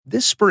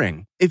This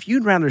spring, if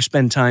you'd rather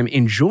spend time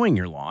enjoying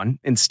your lawn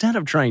instead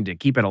of trying to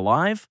keep it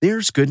alive,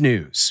 there's good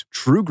news.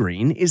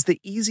 TruGreen is the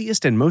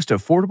easiest and most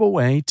affordable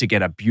way to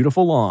get a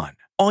beautiful lawn.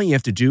 All you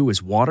have to do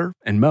is water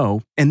and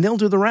mow, and they'll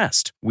do the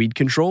rest. Weed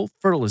control,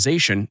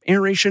 fertilization,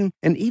 aeration,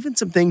 and even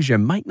some things you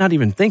might not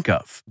even think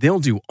of. They'll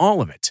do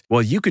all of it,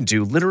 while you can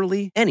do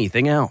literally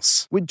anything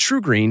else. With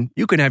TruGreen,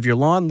 you can have your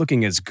lawn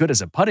looking as good as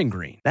a putting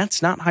green.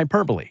 That's not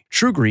hyperbole.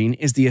 TruGreen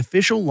is the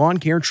official lawn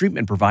care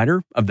treatment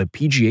provider of the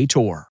PGA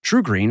Tour.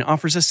 TruGreen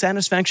offers a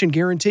satisfaction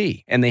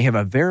guarantee, and they have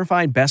a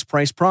verified best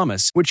price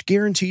promise, which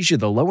guarantees you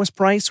the lowest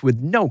price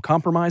with no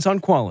compromise on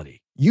quality.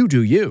 You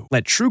do you.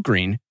 Let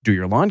TruGreen do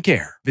your lawn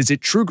care. Visit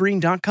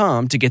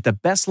TruGreen.com to get the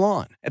best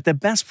lawn at the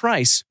best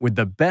price with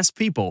the best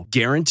people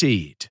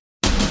guaranteed.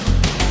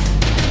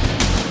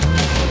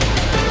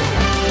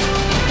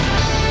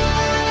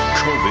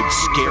 COVID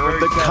scare of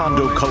the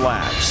condo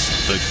collapse.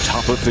 The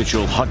top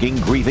official hugging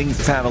grieving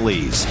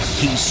families.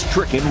 He's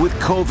stricken with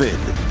COVID.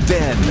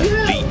 Then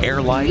the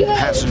airline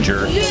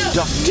passenger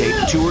duct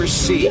taped to her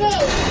seat.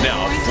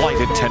 Now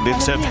flight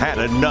attendants have had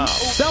enough.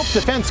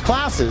 Self-defense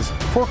classes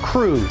for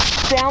crews.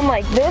 Down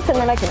like this, and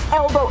then I can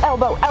elbow.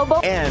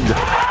 And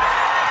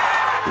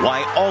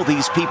why all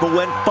these people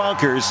went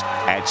bonkers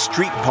at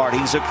street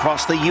parties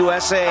across the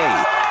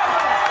USA.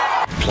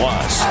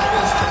 Plus,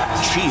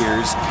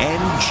 cheers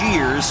and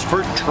jeers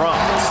for Trump.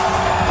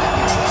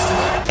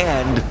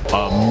 And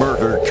a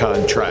murder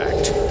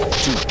contract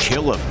to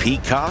kill a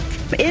peacock.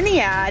 In the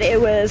ad, it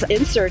was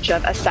in search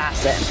of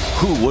assassin.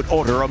 Who would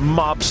order a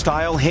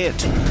mob-style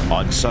hit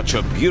on such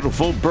a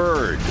beautiful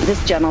bird?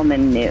 This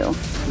gentleman knew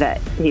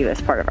that he was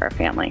part of our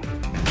family.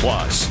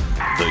 Plus,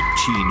 the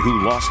teen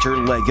who lost her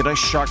leg in a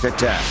shark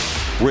attack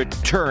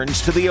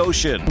returns to the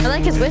ocean. I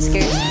like his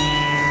whiskers.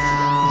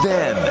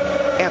 Then,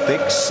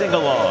 epic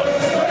sing-along.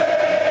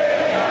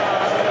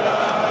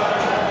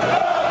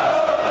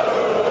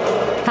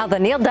 How the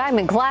Neil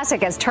Diamond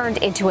Classic has turned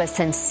into a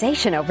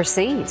sensation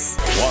overseas.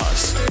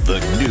 Plus, the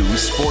new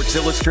Sports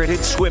Illustrated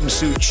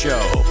swimsuit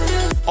show.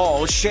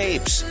 All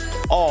shapes,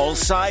 all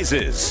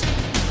sizes.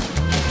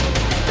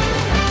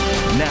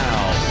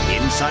 Now,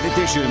 Inside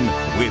Edition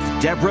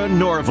with Deborah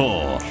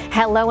Norville.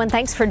 Hello and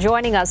thanks for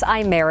joining us.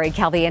 I'm Mary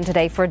Calvi in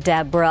today for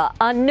Deborah.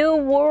 A new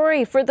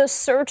worry for the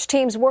search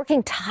teams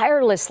working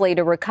tirelessly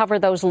to recover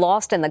those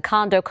lost in the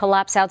condo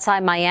collapse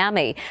outside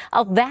Miami.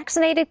 A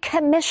vaccinated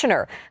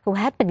commissioner who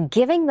had been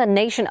giving the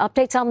nation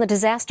updates on the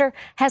disaster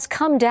has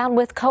come down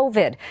with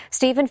COVID.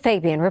 Stephen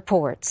Fabian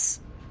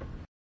reports.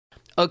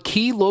 A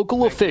key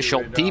local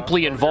official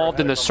deeply involved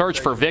in the search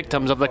for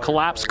victims of the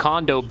collapsed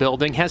condo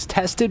building has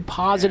tested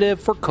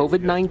positive for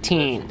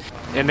COVID-19.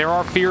 And there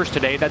are fears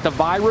today that the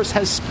virus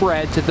has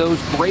spread to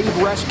those brave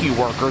rescue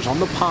workers on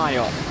the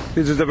pile.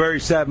 This is a very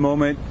sad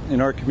moment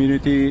in our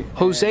community.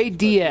 Jose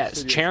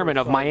Diaz, chairman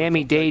of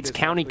Miami-Dade's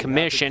County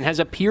Commission, has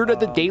appeared at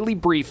the daily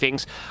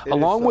briefings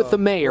along with the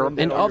mayor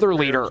and other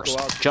leaders.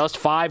 Just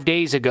 5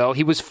 days ago,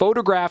 he was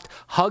photographed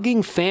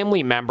hugging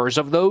family members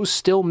of those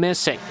still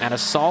missing at a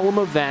solemn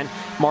event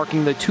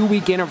marking the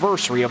 2-week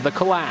anniversary of the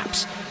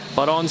collapse.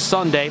 But on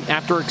Sunday,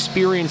 after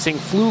experiencing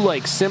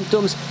flu-like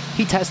symptoms,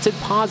 he tested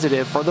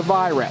positive for the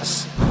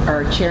virus.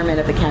 Our chairman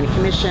of the County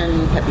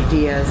Commission, Pepe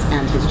Diaz,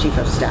 and his chief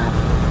of staff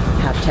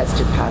have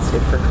tested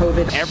positive for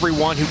COVID.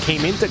 Everyone who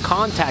came into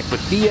contact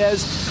with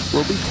Diaz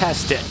will be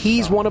tested.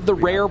 He's one of the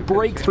rare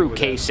breakthrough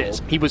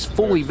cases. He was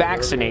fully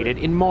vaccinated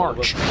in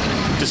March.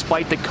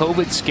 Despite the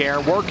COVID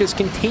scare, work is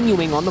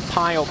continuing on the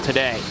pile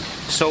today.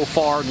 So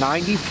far,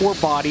 94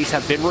 bodies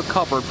have been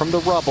recovered from the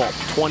rubble.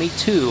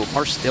 22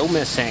 are still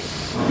missing.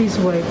 This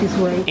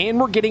way. And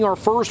we're getting our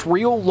first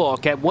real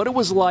look at what it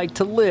was like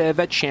to live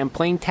at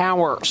Champlain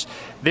Towers.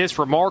 This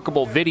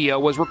remarkable video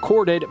was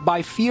recorded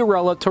by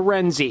Fiorella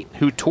Terenzi,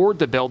 who toured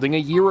the building a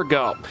year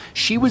ago.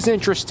 She was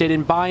interested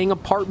in buying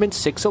apartment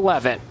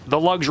 611. The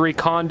luxury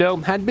condo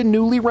had been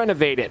newly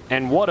renovated,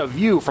 and what a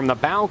view from the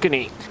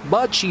balcony.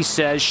 But she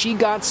says she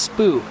got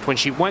spooked when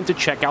she went to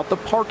check out the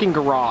parking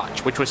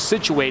garage, which was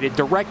situated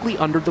directly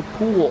under the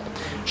pool.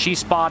 She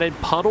spotted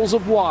puddles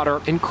of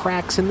water and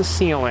cracks in the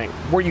ceiling.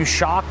 Were you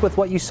shocked with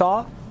what you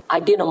saw? I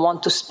didn't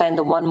want to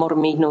spend one more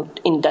minute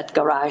in that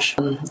garage.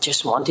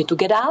 Just wanted to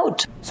get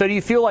out. So do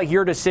you feel like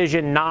your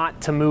decision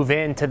not to move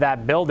into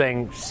that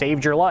building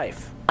saved your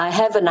life? I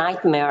have a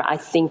nightmare. I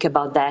think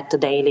about that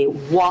daily.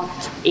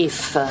 What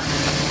if...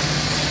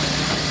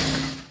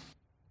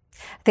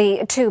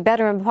 The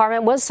two-bedroom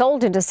apartment was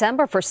sold in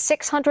December for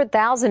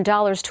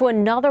 $600,000 to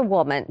another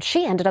woman.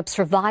 She ended up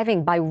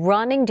surviving by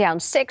running down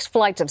 6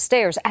 flights of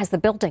stairs as the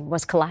building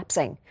was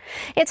collapsing.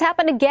 It's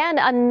happened again,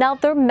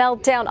 another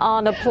meltdown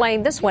on a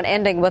plane, this one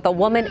ending with a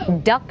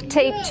woman duct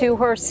taped to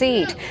her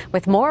seat.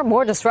 With more and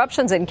more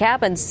disruptions in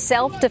cabins,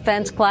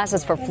 self-defense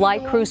classes for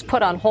flight crews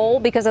put on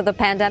hold because of the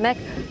pandemic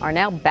are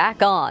now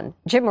back on.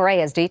 Jim Murray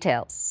has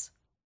details.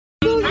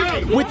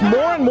 With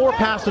more and more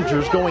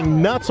passengers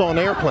going nuts on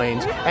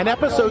airplanes and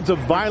episodes of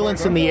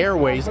violence in the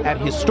airways at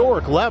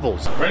historic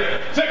levels,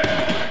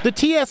 the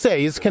TSA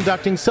is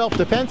conducting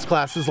self-defense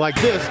classes like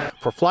this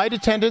for flight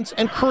attendants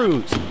and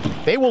crews.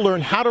 They will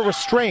learn how to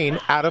restrain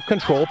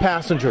out-of-control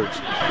passengers.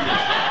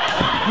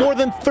 More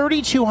than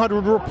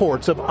 3,200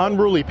 reports of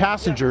unruly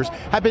passengers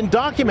have been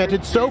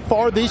documented so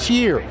far this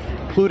year,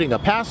 including a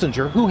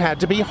passenger who had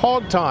to be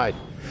hogtied.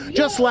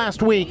 Just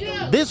last week,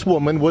 this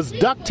woman was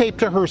duct taped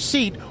to her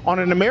seat on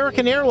an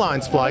American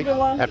Airlines flight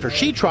after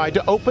she tried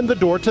to open the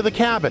door to the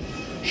cabin.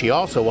 She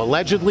also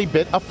allegedly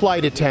bit a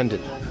flight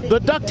attendant. The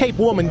duct tape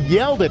woman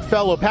yelled at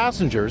fellow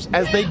passengers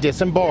as they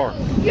disembarked.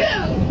 You,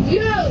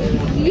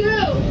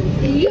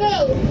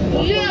 people!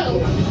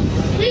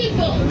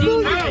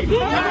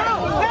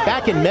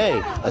 Back in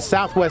May, a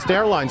Southwest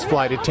Airlines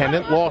flight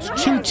attendant lost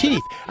 2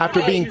 teeth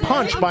after being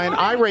punched by an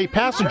irate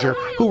passenger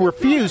who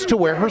refused to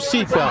wear her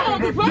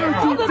seatbelt.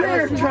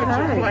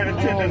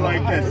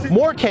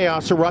 More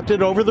chaos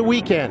erupted over the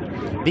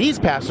weekend. These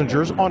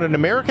passengers on an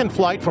American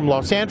flight from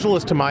Los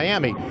Angeles to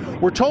Miami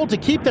were told to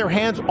keep their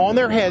hands on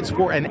their heads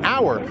for an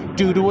hour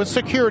due to a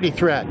security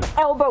threat.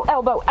 Elbow,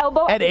 elbow,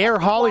 elbow. At Air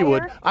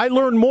Hollywood, I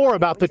learned more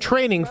about the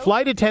training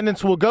flight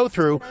attendants will go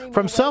through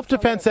from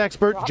self-defense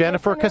expert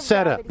Jennifer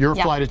Cassetta. You're a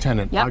flight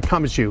attendant. Yep. I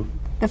promise you.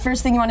 The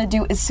first thing you want to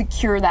do is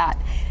secure that.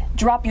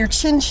 Drop your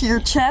chin to your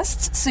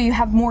chest so you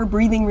have more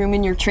breathing room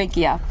in your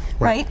trachea,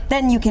 right?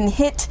 Then you can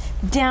hit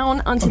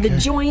down onto the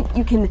joint.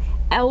 You can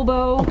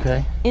elbow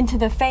into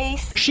the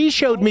face. She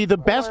showed me the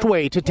best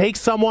way to take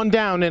someone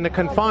down in a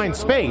confined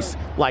space,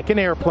 like an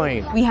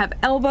airplane. We have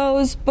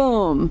elbows,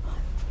 boom,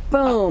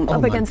 boom,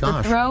 up against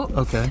the throat.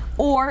 Okay.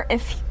 Or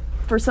if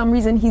for some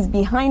reason he's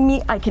behind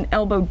me, I can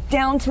elbow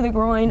down to the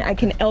groin. I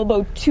can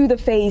elbow to the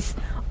face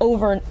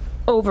over and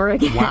over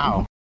again.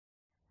 Wow.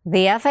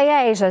 The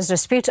FAA says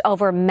disputes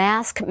over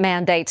mask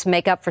mandates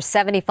make up for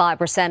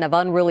 75% of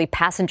unruly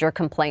passenger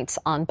complaints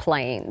on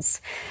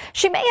planes.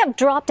 She may have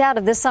dropped out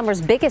of this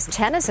summer's biggest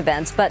tennis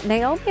events, but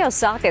Naomi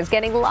Osaka is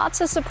getting lots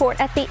of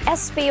support at the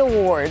ESPY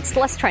Awards.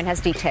 Les Trent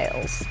has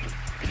details.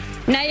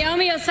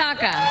 Naomi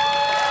Osaka.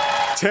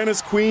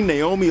 Tennis queen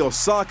Naomi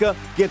Osaka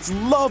gets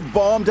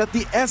love-bombed at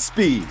the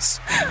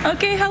ESPYs.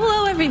 Okay,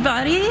 hello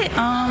everybody.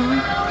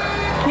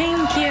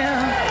 Thank you.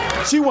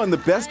 She won the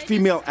Best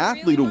Female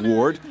Athlete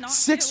award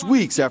 6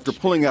 weeks after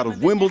pulling out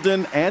of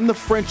Wimbledon and the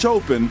French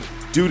Open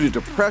due to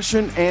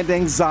depression and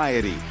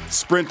anxiety.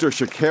 Sprinter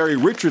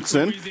Sha'Carri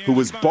Richardson, who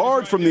was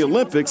barred from the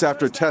Olympics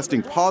after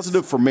testing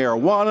positive for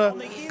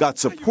marijuana, got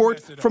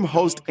support from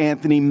host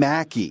Anthony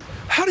Mackie.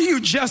 How do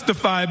you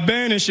justify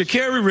banning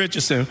Sha'Carri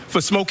Richardson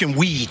for smoking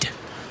weed?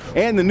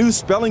 And the new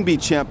spelling bee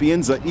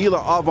champion,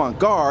 Zaila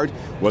Avant-Garde,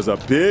 was a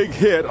big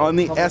hit on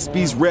the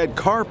ESPY's red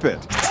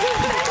carpet.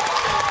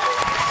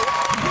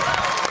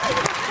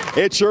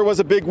 It sure was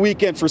a big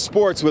weekend for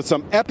sports with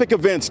some epic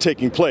events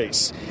taking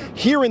place.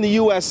 Here in the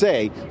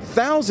USA,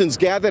 thousands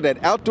gathered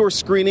at outdoor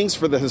screenings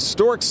for the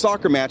historic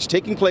soccer match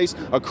taking place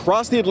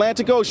across the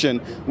Atlantic Ocean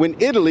when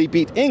Italy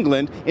beat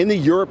England in the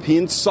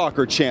European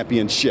Soccer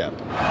Championship.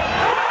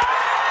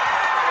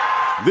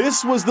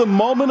 This was the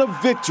moment of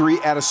victory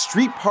at a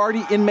street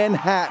party in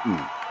Manhattan.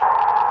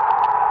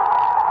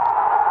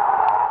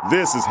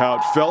 This is how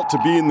it felt to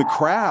be in the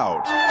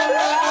crowd.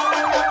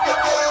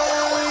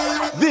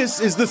 This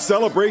is the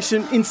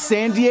celebration in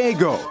San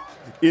Diego,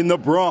 in the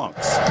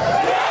Bronx,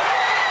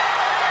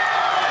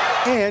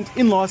 and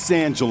in Los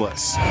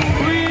Angeles. We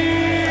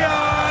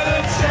are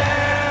the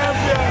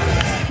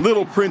champions.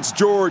 Little Prince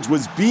George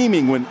was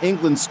beaming when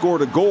England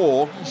scored a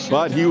goal,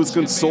 but he was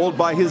consoled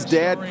by his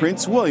dad,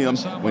 Prince William,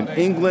 when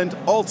England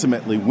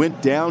ultimately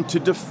went down to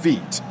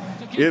defeat.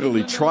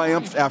 Italy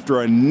triumphed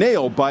after a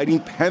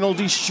nail-biting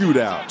penalty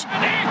shootout.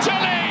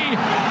 Italy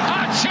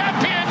are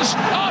champions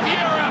of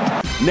Europe.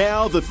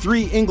 Now, the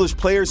 3 English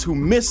players who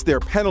missed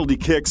their penalty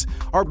kicks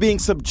are being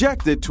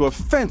subjected to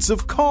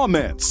offensive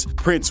comments.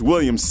 Prince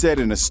William said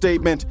in a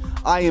statement,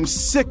 "I am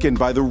sickened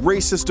by the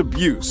racist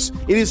abuse.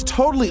 It is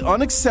totally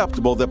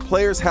unacceptable that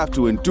players have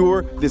to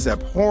endure this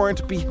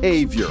abhorrent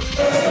behavior."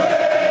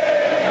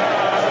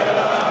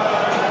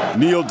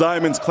 Neil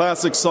Diamond's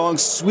classic song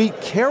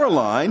Sweet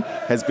Caroline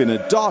has been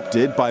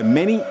adopted by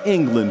many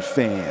England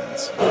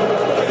fans.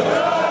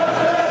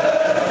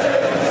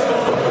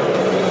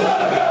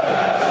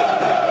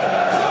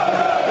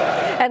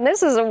 And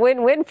this is a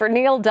win-win for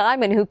Neil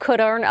Diamond, who could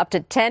earn up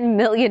to $10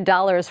 million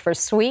for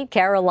Sweet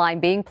Caroline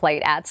being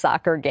played at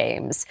soccer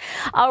games.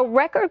 A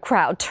record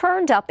crowd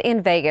turned up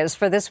in Vegas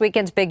for this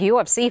weekend's big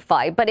UFC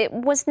fight, but it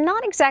was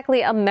not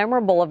exactly a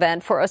memorable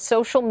event for a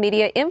social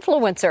media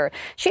influencer.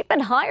 She'd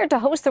been hired to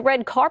host the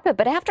red carpet,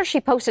 but after she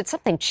posted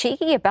something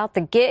cheeky about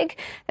the gig,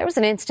 there was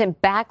an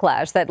instant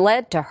backlash that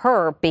led to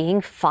her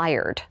being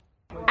fired.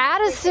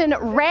 Addison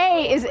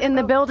Rae is in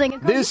the building.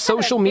 This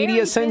social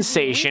media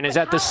sensation is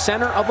at the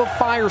center of a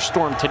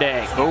firestorm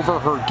today over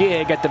her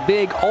gig at the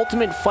big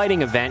Ultimate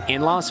Fighting event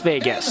in Las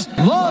Vegas.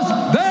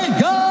 Las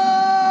Vegas!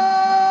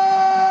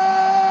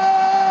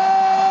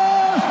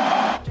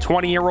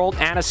 20-year-old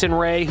Addison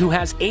Rae, who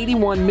has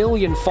 81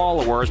 million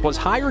followers, was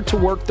hired to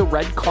work the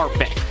red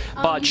carpet.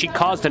 But she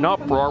caused an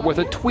uproar with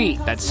a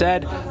tweet that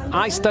said,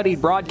 "I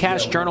studied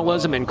broadcast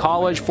journalism in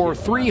college for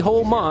 3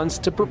 whole months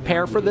to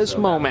prepare for this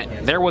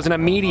moment." There was an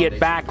immediate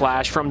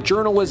backlash from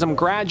journalism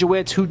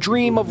graduates who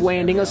dream of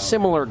landing a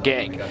similar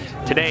gig.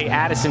 Today,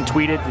 Addison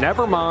tweeted,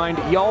 "Never mind,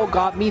 y'all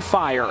got me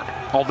fired."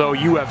 Although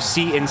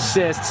UFC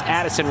insists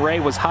Addison Rae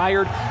was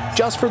hired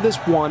just for this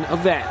one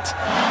event.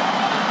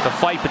 The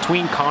fight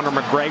between Conor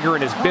McGregor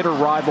and his bitter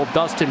rival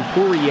Dustin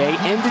Poirier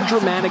ended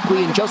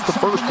dramatically in just the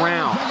first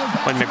round,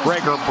 when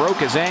McGregor broke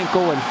his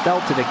ankle and fell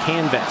to the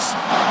canvas.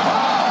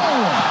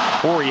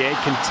 Poirier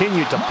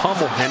continued to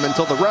pummel him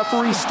until the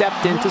referee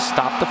stepped in to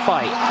stop the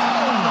fight.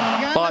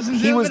 But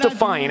he was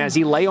defiant as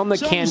he lay on the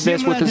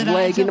canvas with his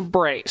leg in a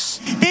brace.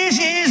 This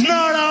is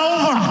not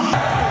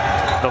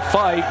over. The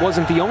fight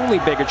wasn't the only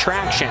big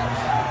attraction.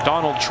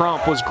 Donald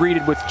Trump was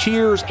greeted with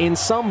cheers and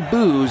some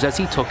boos as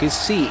he took his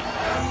seat.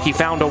 He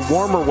found a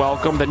warmer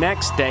welcome the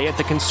next day at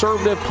the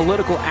Conservative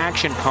Political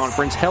Action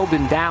Conference held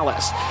in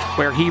Dallas,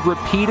 where he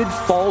repeated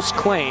false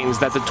claims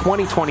that the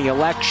 2020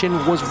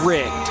 election was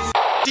rigged.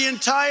 The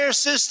entire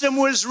system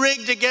was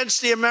rigged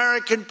against the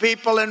American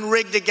people and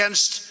rigged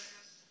against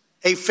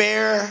a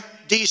fair,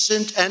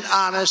 decent, and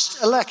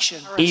honest election.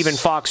 Even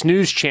Fox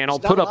News Channel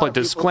put up a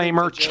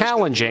disclaimer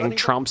challenging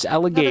Trump's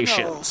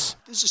allegations.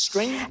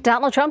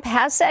 Donald Trump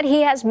has said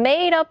he has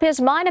made up his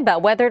mind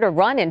about whether to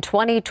run in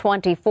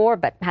 2024,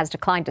 but has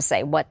declined to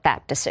say what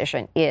that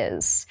decision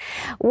is.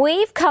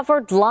 We've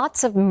covered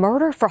lots of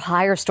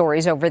murder-for-hire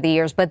stories over the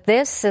years, but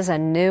this is a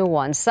new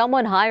one.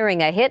 Someone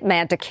hiring a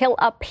hitman to kill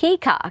a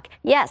peacock.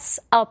 Yes,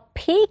 a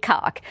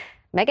peacock.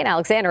 Megan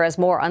Alexander has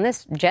more on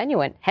this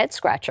genuine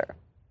head-scratcher.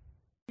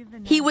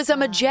 He was a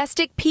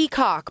majestic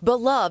peacock,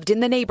 beloved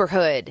in the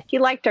neighborhood. He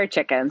liked our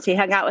chickens. He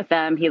hung out with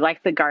them. He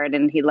liked the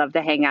garden. He loved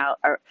to hang out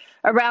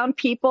around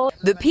people.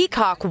 The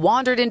peacock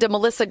wandered into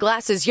Melissa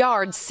Glass's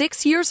yard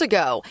 6 years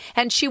ago,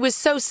 and she was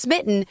so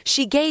smitten,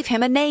 she gave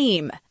him a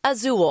name,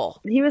 Azul.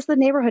 He was the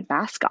neighborhood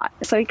mascot.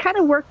 So he kind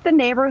of worked the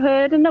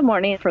neighborhood in the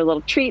morning for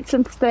little treats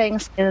and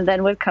things, and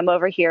then would come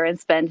over here and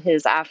spend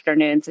his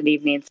afternoons and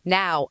evenings.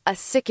 Now, a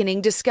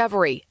sickening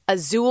discovery.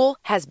 Azul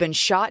has been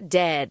shot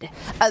dead.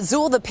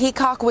 Azul the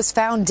peacock was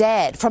found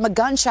dead from a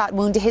gunshot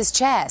wound to his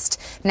chest.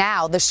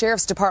 Now, the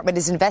sheriff's department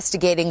is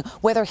investigating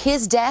whether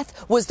his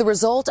death was the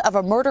result of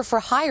a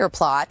murder-for-hire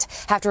plot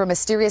after a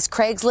mysterious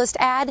Craigslist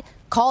ad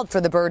called for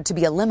the bird to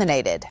be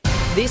eliminated.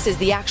 This is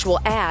the actual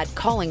ad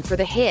calling for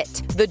the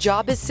hit. The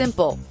job is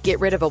simple. Get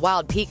rid of a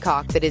wild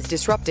peacock that is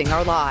disrupting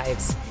our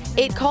lives.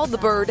 It called the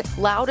bird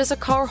loud as a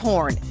car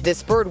horn.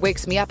 This bird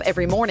wakes me up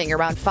every morning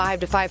around 5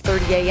 to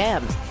 5:30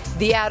 a.m.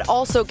 The ad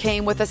also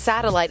came with a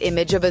satellite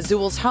image of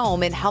Azul's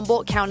home in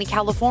Humboldt County,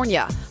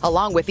 California,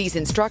 along with these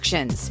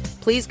instructions.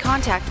 Please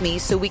contact me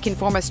so we can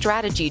form a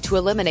strategy to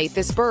eliminate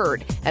this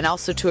bird and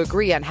also to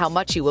agree on how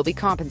much you will be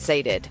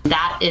compensated.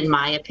 That, in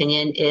my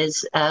opinion,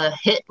 is a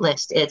hit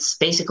list. It's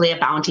basically a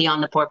bounty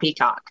on the poor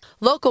peacock.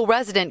 Local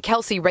resident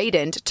Kelsey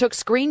Radent took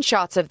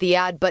screenshots of the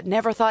ad but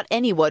never thought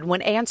anyone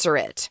would answer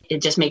it.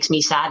 It just makes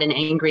me sad and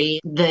angry.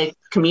 The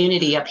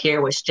community up here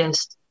was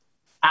just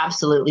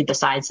absolutely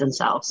besides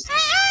themselves.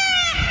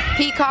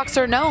 Peacocks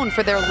are known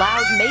for their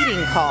loud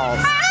mating calls.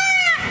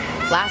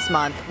 Last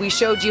month, we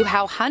showed you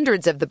how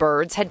hundreds of the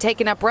birds had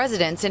taken up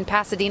residence in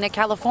Pasadena,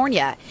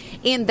 California.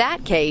 In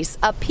that case,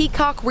 a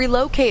peacock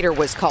relocator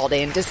was called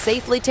in to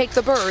safely take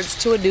the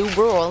birds to a new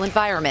rural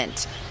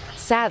environment.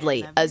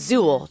 Sadly,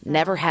 Azul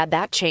never had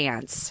that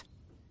chance.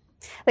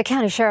 The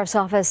county sheriff's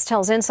office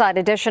tells Inside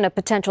Edition a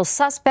potential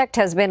suspect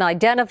has been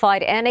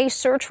identified and a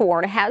search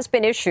warrant has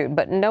been issued,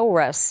 but no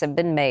arrests have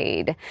been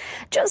made.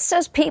 Just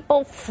as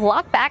people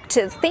flock back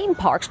to theme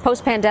parks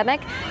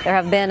post-pandemic, there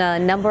have been a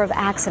number of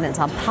accidents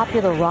on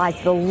popular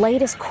rides. The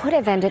latest could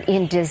have ended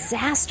in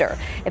disaster,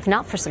 if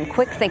not for some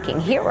quick-thinking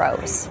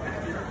heroes.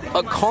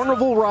 A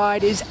carnival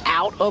ride is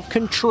out of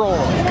control.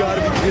 You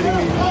gotta be kidding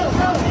me.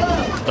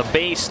 The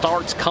base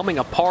starts coming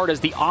apart as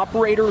the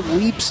operator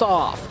leaps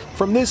off.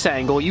 From this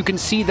angle, you can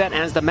see that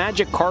as the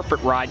magic carpet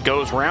ride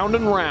goes round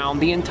and round,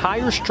 the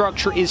entire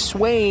structure is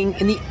swaying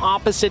in the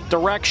opposite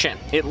direction.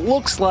 It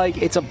looks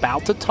like it's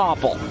about to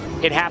topple.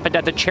 It happened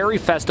at the Cherry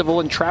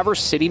Festival in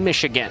Traverse City,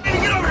 Michigan.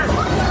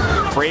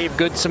 Brave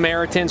Good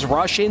Samaritans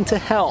rush in to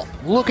help.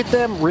 Look at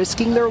them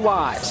risking their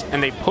lives,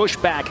 and they push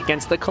back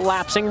against the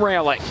collapsing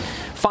railing.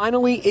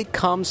 Finally, it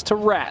comes to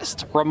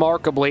rest.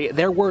 Remarkably,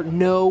 there were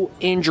no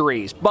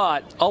injuries,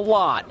 but a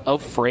lot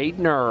of frayed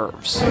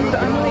nerves. Dude,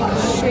 I'm like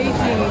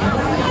shaking.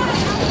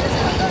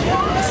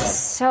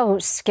 So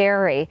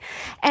scary.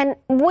 And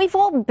we've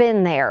all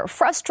been there,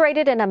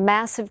 frustrated in a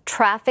massive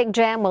traffic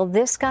jam. Well,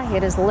 this guy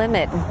hit his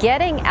limit,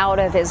 getting out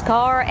of his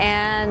car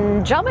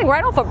and jumping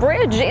right off a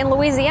bridge in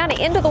Louisiana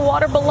into the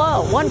water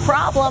below. One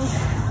problem,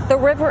 the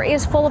river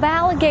is full of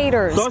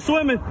alligators. Go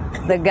swimming.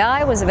 The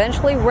guy was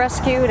eventually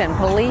rescued, and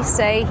police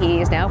say he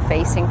is now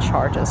facing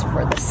charges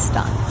for the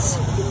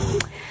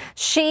stunt.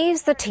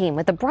 She's the teen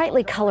with the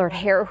brightly colored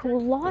hair who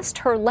lost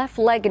her left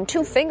leg and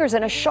 2 fingers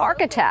in a shark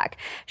attack.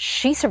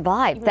 She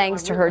survived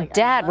thanks to her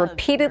dad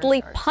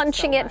repeatedly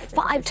punching it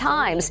 5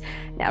 times.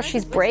 Now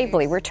she's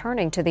bravely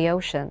returning to the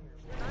ocean.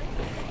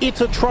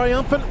 It's a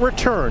triumphant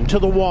return to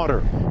the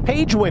water.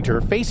 Paige Winter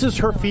faces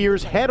her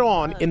fears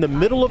head-on in the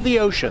middle of the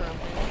ocean.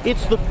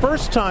 It's the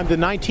first time the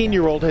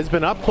 19-year-old has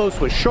been up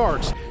close with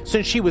sharks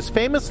since she was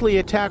famously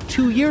attacked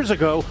 2 years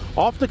ago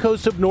off the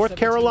coast of North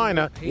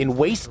Carolina in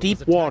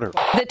waist-deep water.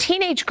 The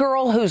teenage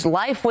girl whose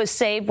life was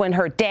saved when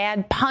her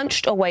dad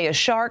punched away a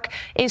shark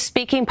is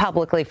speaking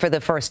publicly for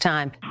the first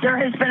time. There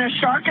has been a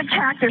shark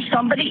attack. There's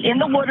somebody in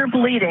the water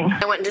bleeding.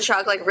 I went into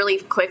shock really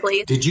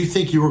quickly. Did you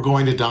think you were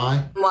going to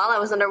die? While I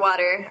was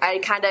underwater, I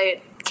kind of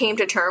came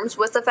to terms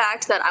with the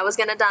fact that I was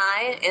going to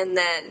die, and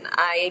then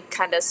I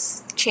kind of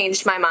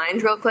changed my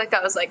mind real quick.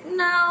 I was like,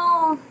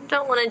 no,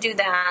 don't want to do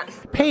that.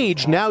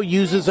 Paige now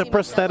uses a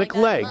prosthetic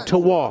leg to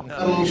walk.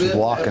 She's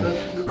walking.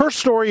 Her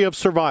story of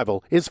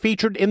survival is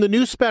featured in the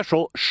new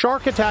special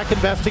Shark Attack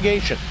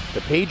Investigation, the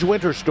Paige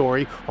Winter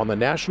story on the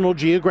National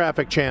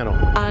Geographic Channel.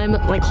 I'm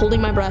holding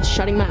my breath,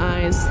 shutting my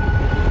eyes.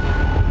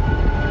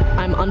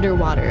 I'm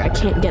underwater. I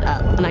can't get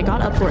up. And I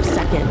got up for a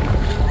second,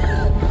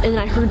 and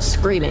I heard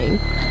screaming.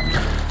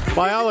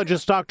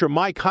 Biologist Dr.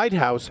 Mike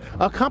Heithaus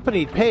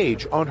accompanied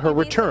Paige on her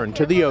return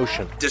to the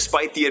ocean.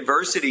 Despite the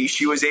adversity,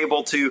 she was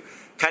able to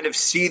kind of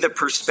see the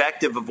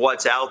perspective of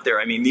what's out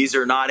there. I mean, these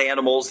are not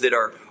animals that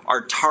are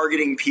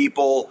targeting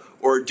people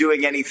or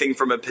doing anything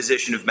from a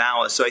position of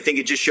malice. So I think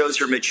it just shows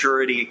her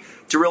maturity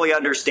to really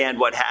understand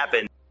what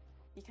happened.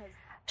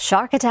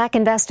 Shark Attack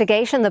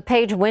Investigation, the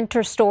Paige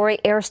Winter story,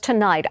 airs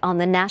tonight on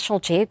the National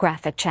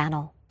Geographic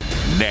Channel.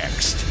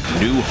 Next,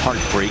 new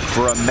heartbreak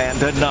for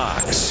Amanda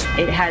Knox.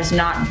 It has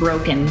not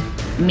broken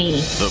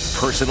me. The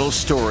personal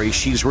story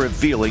she's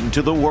revealing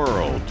to the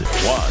world.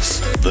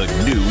 Plus, the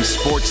new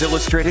Sports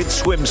Illustrated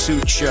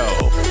swimsuit show.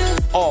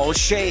 All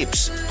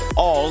shapes,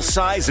 all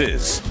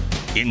sizes.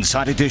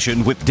 Inside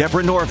Edition with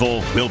Deborah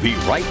Norville. We'll be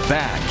right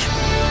back.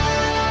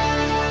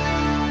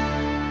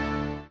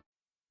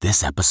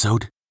 This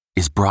episode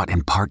is brought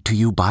in part to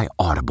you by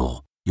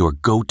Audible, your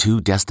go-to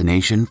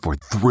destination for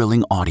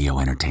thrilling audio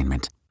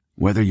entertainment.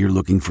 Whether you're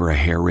looking for a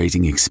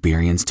hair-raising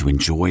experience to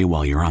enjoy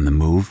while you're on the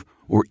move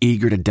or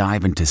eager to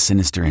dive into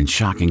sinister and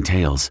shocking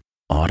tales,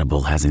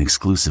 Audible has an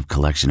exclusive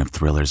collection of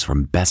thrillers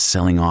from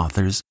best-selling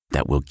authors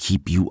that will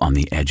keep you on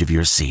the edge of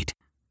your seat.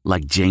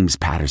 Like James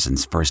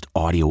Patterson's first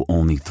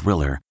audio-only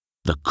thriller,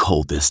 The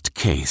Coldest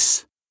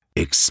Case.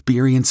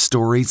 Experience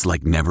stories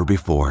like never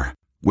before,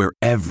 where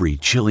every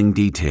chilling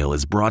detail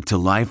is brought to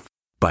life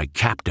by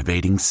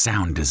captivating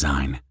sound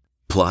design.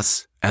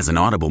 Plus, as an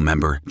Audible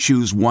member,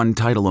 choose one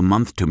title a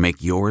month to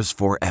make yours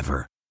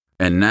forever.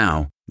 And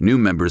now, new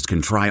members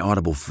can try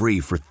Audible free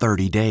for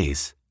 30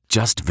 days.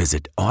 Just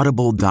visit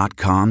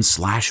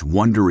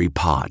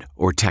audible.com/WonderyPod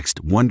or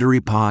text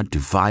WonderyPod to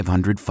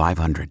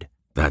 500-500.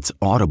 That's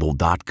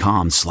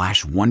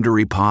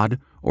audible.com/WonderyPod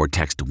or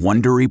text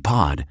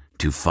WonderyPod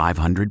to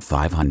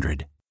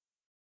 500-500.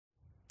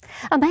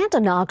 Amanda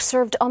Knox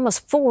served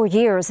almost 4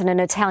 years in an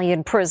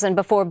Italian prison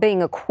before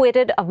being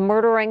acquitted of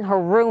murdering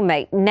her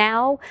roommate.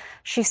 Now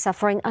she's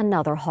suffering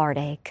another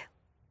heartache.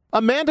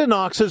 Amanda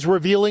Knox is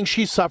revealing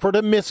she suffered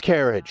a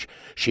miscarriage.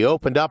 She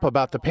opened up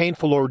about the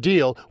painful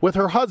ordeal with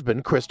her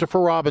husband, Christopher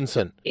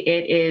Robinson.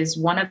 It is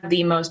one of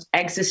the most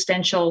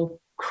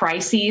existential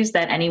crises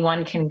that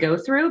anyone can go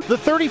through. The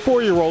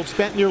 34-year-old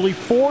spent nearly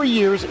 4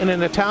 years in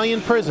an Italian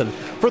prison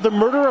for the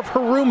murder of her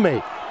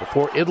roommate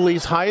before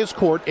Italy's highest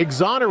court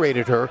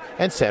exonerated her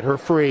and set her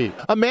free.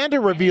 Amanda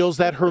reveals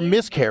that her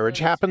miscarriage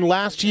happened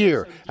last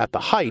year at the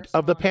height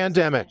of the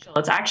pandemic.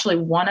 It's actually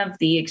one of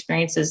the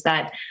experiences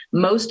that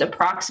most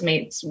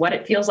approximates what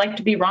it feels like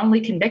to be wrongly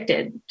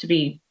convicted, to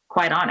be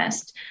quite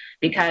honest.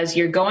 Because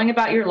you're going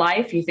about your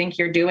life, you think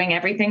you're doing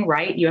everything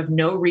right, you have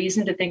no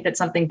reason to think that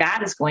something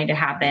bad is going to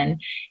happen,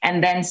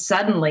 and then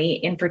suddenly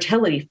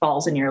infertility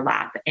falls in your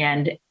lap,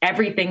 and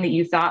everything that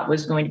you thought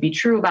was going to be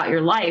true about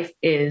your life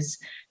is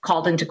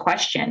called into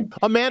question.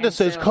 Amanda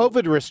says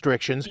COVID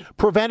restrictions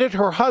prevented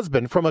her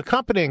husband from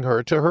accompanying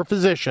her to her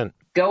physician.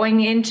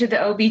 Going into the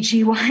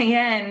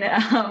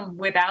OBGYN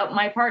without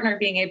my partner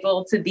being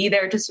able to be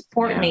there to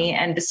support me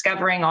and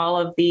discovering all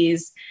of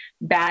these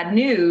bad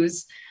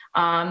news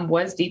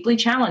was deeply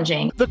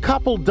challenging. The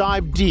couple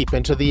dived deep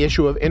into the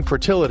issue of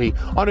infertility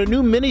on a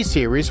new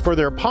miniseries for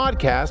their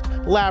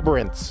podcast,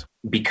 Labyrinths.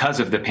 Because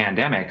of the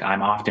pandemic,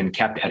 I'm often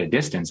kept at a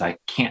distance.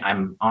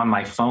 I'm on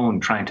my phone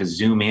trying to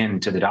zoom in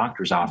to the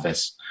doctor's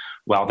office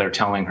while they're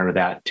telling her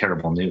that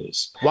terrible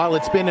news. While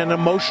it's been an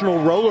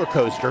emotional roller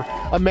coaster,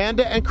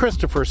 Amanda and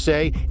Christopher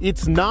say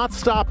it's not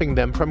stopping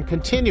them from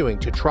continuing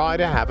to try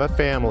to have a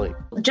family.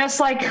 Just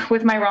like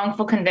with my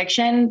wrongful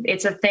conviction,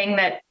 it's a thing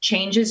that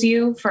changes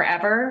you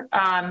forever.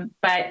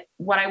 But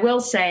what I will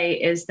say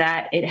is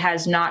that it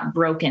has not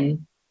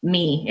broken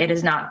me. It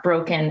has not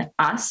broken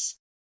us.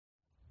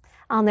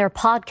 On their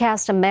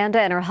podcast, Amanda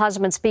and her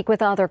husband speak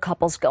with other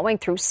couples going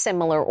through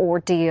similar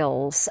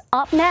ordeals.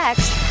 Up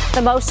next,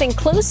 the most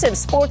inclusive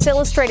Sports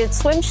Illustrated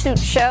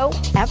swimsuit show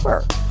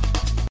ever.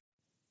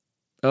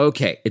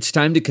 Okay, it's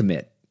time to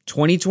commit.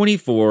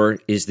 2024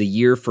 is the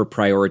year for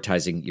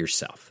prioritizing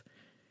yourself.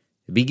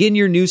 Begin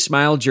your new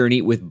smile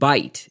journey with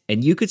Byte,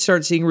 and you could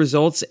start seeing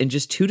results in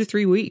just 2 to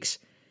 3 weeks.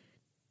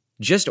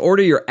 Just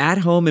order your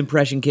at-home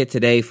impression kit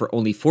today for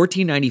only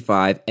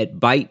 $14.95 at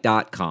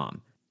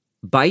Byte.com.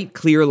 Byte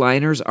clear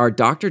liners are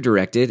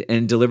doctor-directed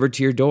and delivered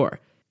to your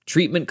door.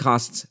 Treatment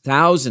costs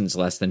thousands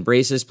less than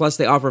braces, plus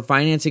they offer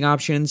financing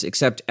options,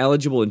 accept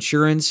eligible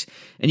insurance,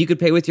 and you could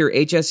pay with your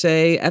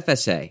HSA,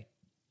 FSA.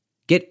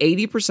 Get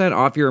 80%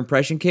 off your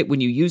impression kit when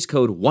you use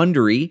code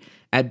WONDERY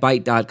at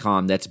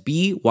Byte.com. That's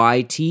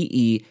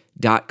BYTE.com.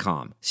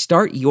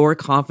 Start your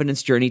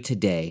confidence journey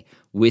today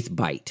with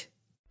Byte.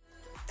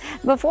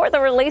 Before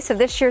the release of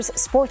this year's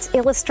Sports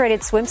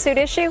Illustrated swimsuit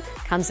issue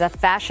comes a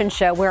fashion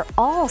show where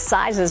all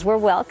sizes were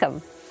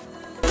welcome.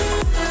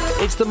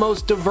 It's the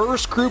most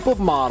diverse group of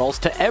models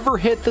to ever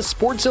hit the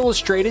Sports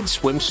Illustrated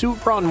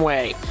swimsuit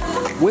runway.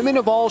 Women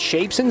of all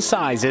shapes and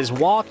sizes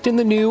walked in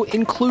the new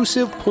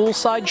inclusive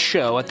poolside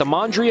show at the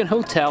Mondrian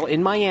Hotel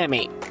in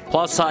Miami.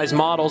 Plus-size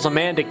models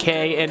Amanda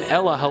Kay and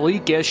Ella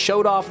Halika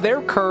showed off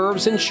their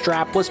curves in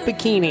strapless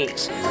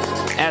bikinis.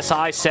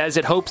 SI says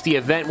it hopes the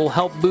event will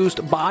help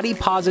boost body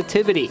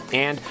positivity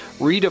and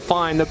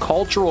redefine the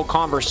cultural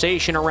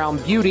conversation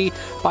around beauty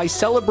by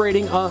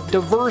celebrating a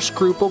diverse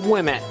group of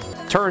women.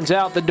 Turns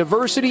out the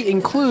diversity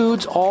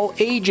includes all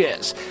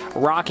ages.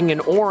 Rocking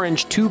an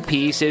orange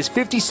two-piece is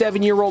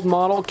 57-year-old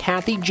model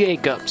Kathy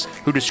Jacobs,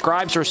 who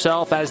describes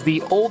herself as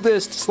the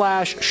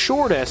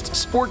oldest/shortest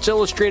Sports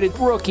Illustrated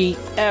rookie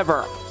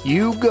ever.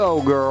 You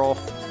go, girl.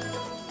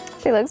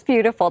 She looks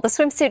beautiful. The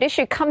swimsuit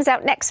issue comes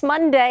out next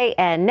Monday.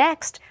 And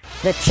next,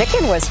 the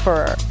Chicken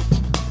Whisperer.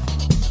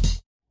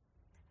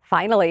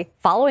 Finally,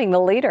 following the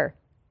leader.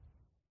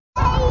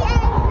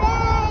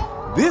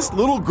 This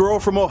little girl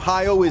from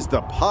Ohio is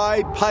the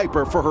Pied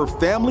Piper for her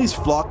family's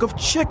flock of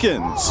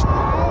chickens.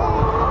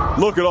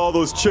 Look at all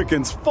those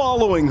chickens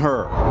following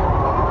her.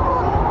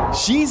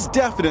 She's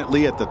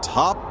definitely at the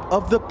top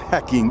of the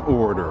pecking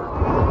order.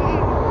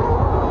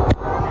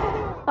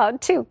 Oh,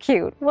 too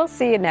cute. We'll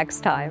see you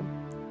next time.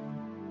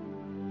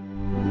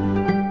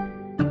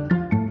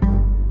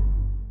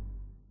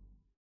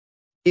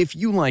 If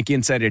you like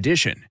Inside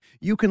Edition,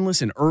 you can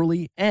listen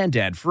early and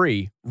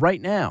ad-free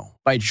right now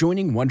by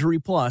joining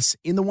Wondery Plus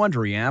in the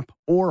Wondery app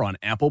or on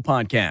Apple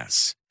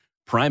Podcasts.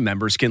 Prime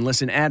members can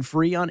listen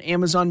ad-free on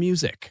Amazon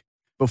Music.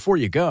 Before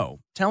you go,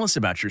 tell us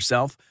about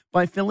yourself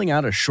by filling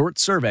out a short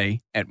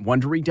survey at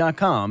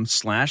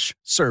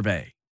Wondery.com/survey.